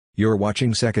You're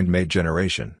watching Second Mate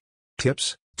Generation.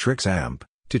 Tips, Tricks AMP,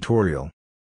 Tutorial.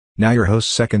 Now your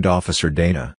host Second Officer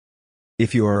Dana.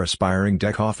 If you are aspiring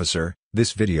deck officer,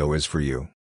 this video is for you.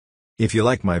 If you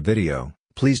like my video,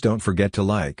 please don't forget to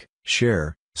like,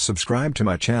 share, subscribe to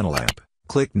my channel AMP,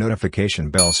 click notification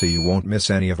bell so you won't miss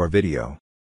any of our video.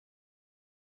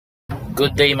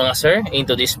 Good day mga sir.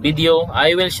 Into this video,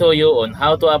 I will show you on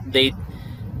how to update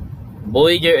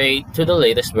Voyager 8 to the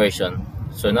latest version.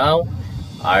 So now,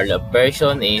 our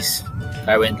version is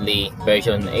currently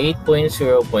version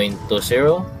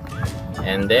 8.0.20,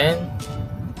 and then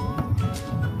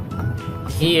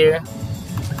here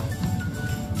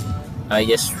I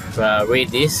just read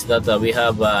this that we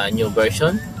have a new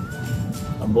version,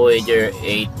 Voyager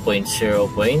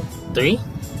 8.0.3.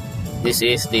 This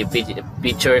is the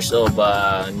features of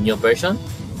a new version.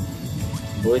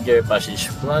 Voyager passage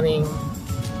planning,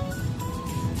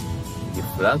 the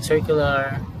flag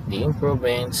circular, the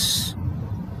improvements,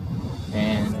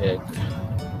 and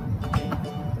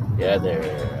the other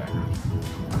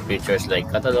features like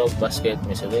catalog, basket,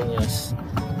 miscellaneous.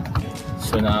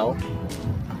 So now,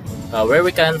 where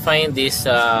we can find this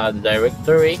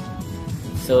directory.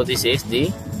 So this is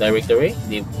the directory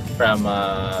from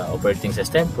operating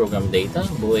system, program data,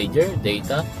 Voyager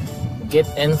data, get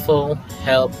info,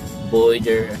 help,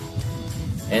 Voyager,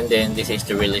 and then this is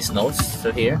the release notes.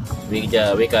 So here we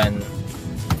can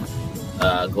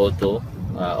go to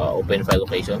open file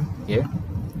location here.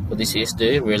 So this is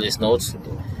the release notes.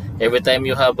 Every time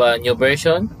you have a new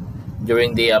version,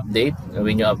 during the update,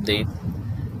 when you update,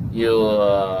 you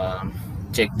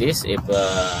check this if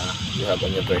you have a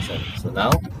new version. So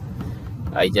now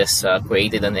I just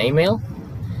created an email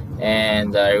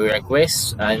and I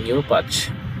request a new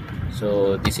patch.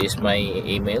 So this is my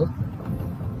email.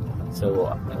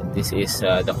 So this is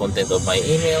the content of my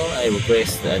email. I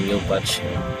request a new patch,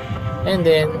 and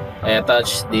then I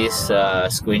attach this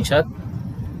screenshot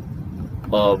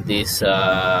of this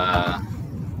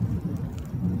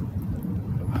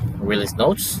release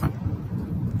notes,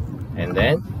 and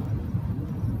then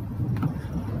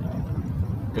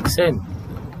click send.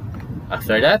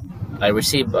 After that, I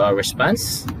receive a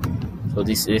response. So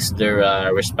this is their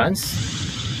response.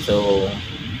 So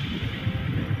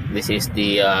this is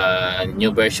the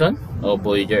new version of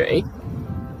Voyager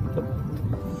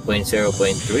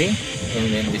 8.0.3,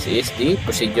 and then this is the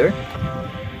procedure.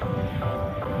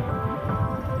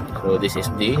 So this is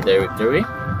the directory.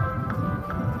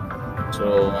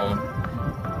 So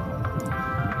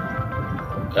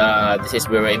this is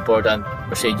very important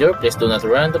procedure. Please do not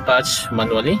run the patch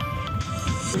manually.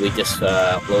 We just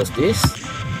close this,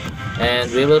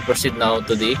 and we will proceed now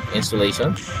to the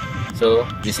installation. So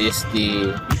this is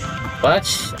the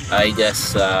patch. I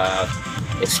just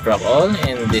extract all,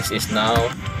 and this is now,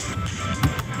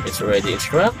 it's already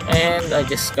extract, and I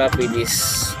just copy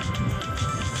this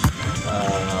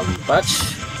patch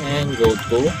and go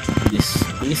to this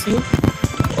PC,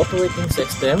 operating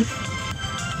system,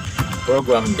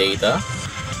 program data,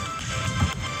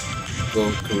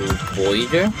 go to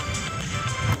Voyager,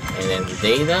 and then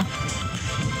data,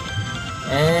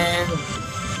 and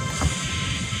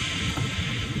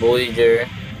Voyager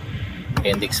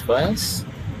index files,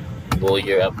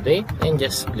 Voyager update, and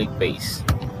just click paste.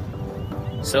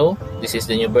 So this is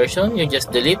the new version. You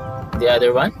just delete the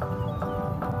other one.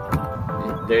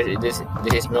 This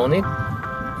is no need.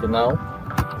 So now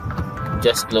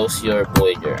just close your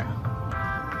Voyager.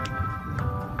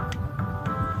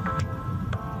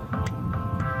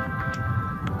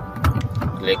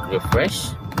 Click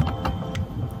refresh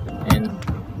and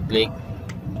click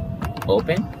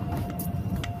open,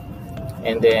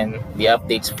 and then the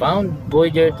updates found.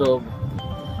 Voyager to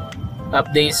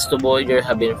updates to Voyager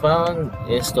have been found.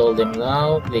 Install them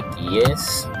now. Click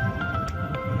yes,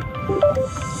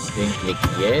 then click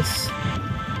yes.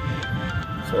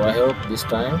 So I hope this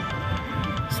time.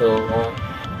 So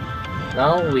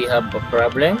now we have a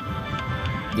problem.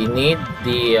 They need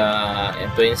the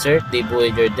to insert the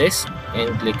Voyager disk,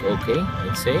 and click OK,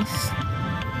 it says.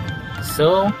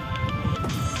 So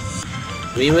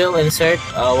we will insert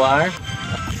our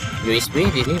USB.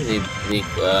 This is the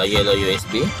yellow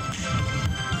USB.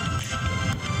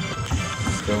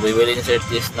 So we will insert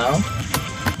this now.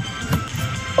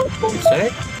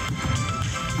 Insert,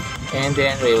 and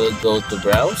then we will go to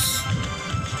browse,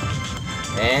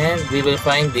 and we will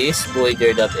find this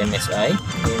voyager.msi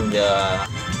in the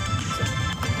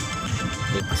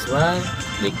click this one,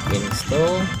 click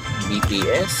install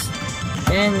BPS,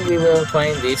 and we will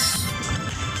find this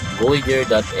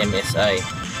voyager.msi.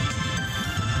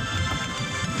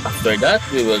 After that,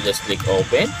 we will just click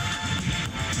open,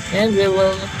 and we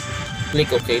will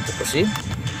click OK to proceed.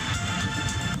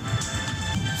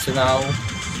 So now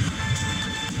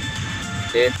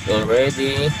it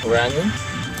already running.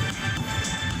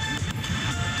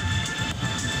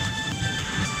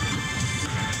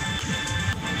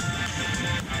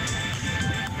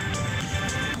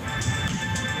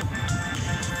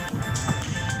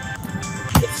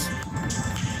 Yes.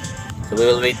 So we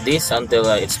will wait this until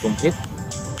it's complete.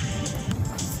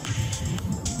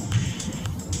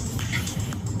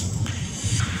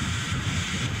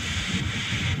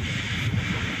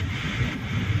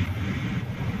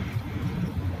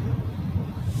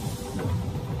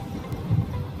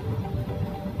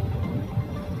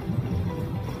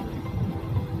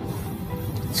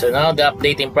 So now the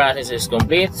updating process is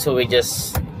complete, so we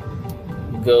just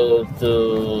go to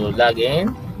log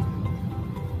in.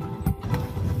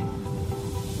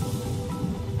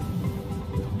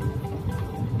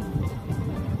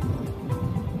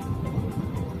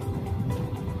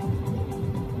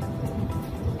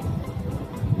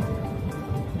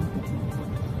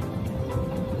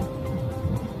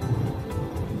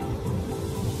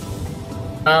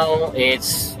 Now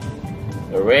it's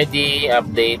already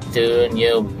update to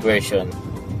new version,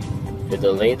 to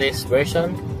the latest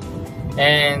version.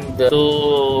 And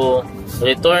to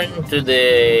return to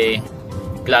the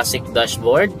classic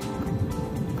dashboard,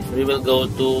 we will go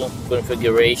to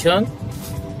configuration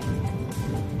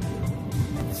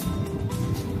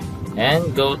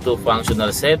and go to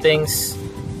functional settings,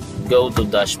 go to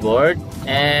dashboard,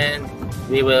 and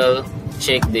we will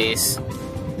check this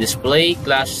display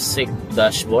classic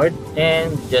dashboard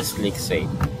and just click save.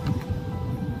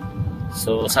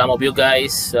 So some of you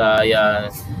guys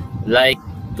like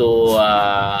to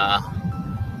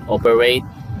operate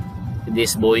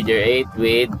this Voyager 8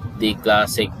 with the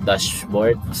classic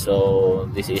dashboard, so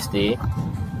this is the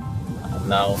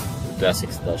now classic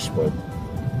dashboard.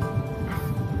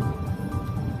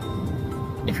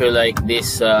 If you like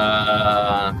this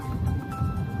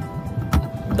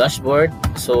dashboard,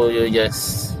 so you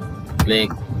just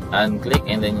click and click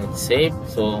and then save.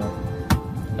 So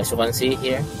as you can see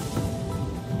here,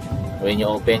 when you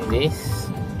open this,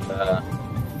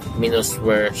 menus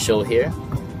were show here.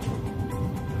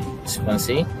 As you can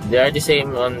see, they are the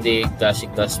same on the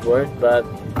classic dashboard, but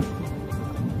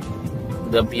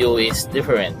the view is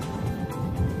different.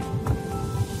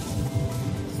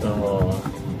 So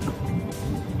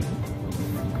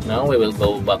now we will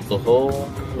go back to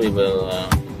home. We will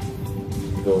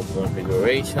go to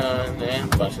configuration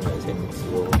and functional settings.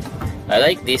 So I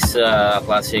like this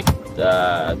classic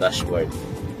dashboard.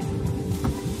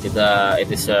 It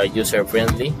is user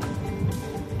friendly,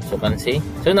 so you can see.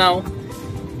 So now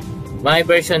my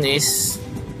version is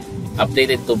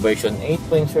updated to version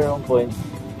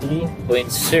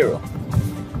 8.0.3.0.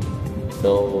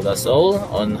 So that's all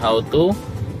on how to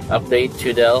update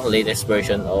to the latest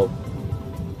version of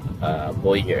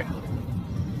Voyager.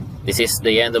 This is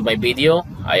the end of my video.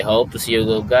 I hope to see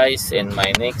you guys in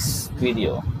my next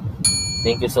video.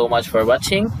 Thank you so much for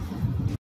watching.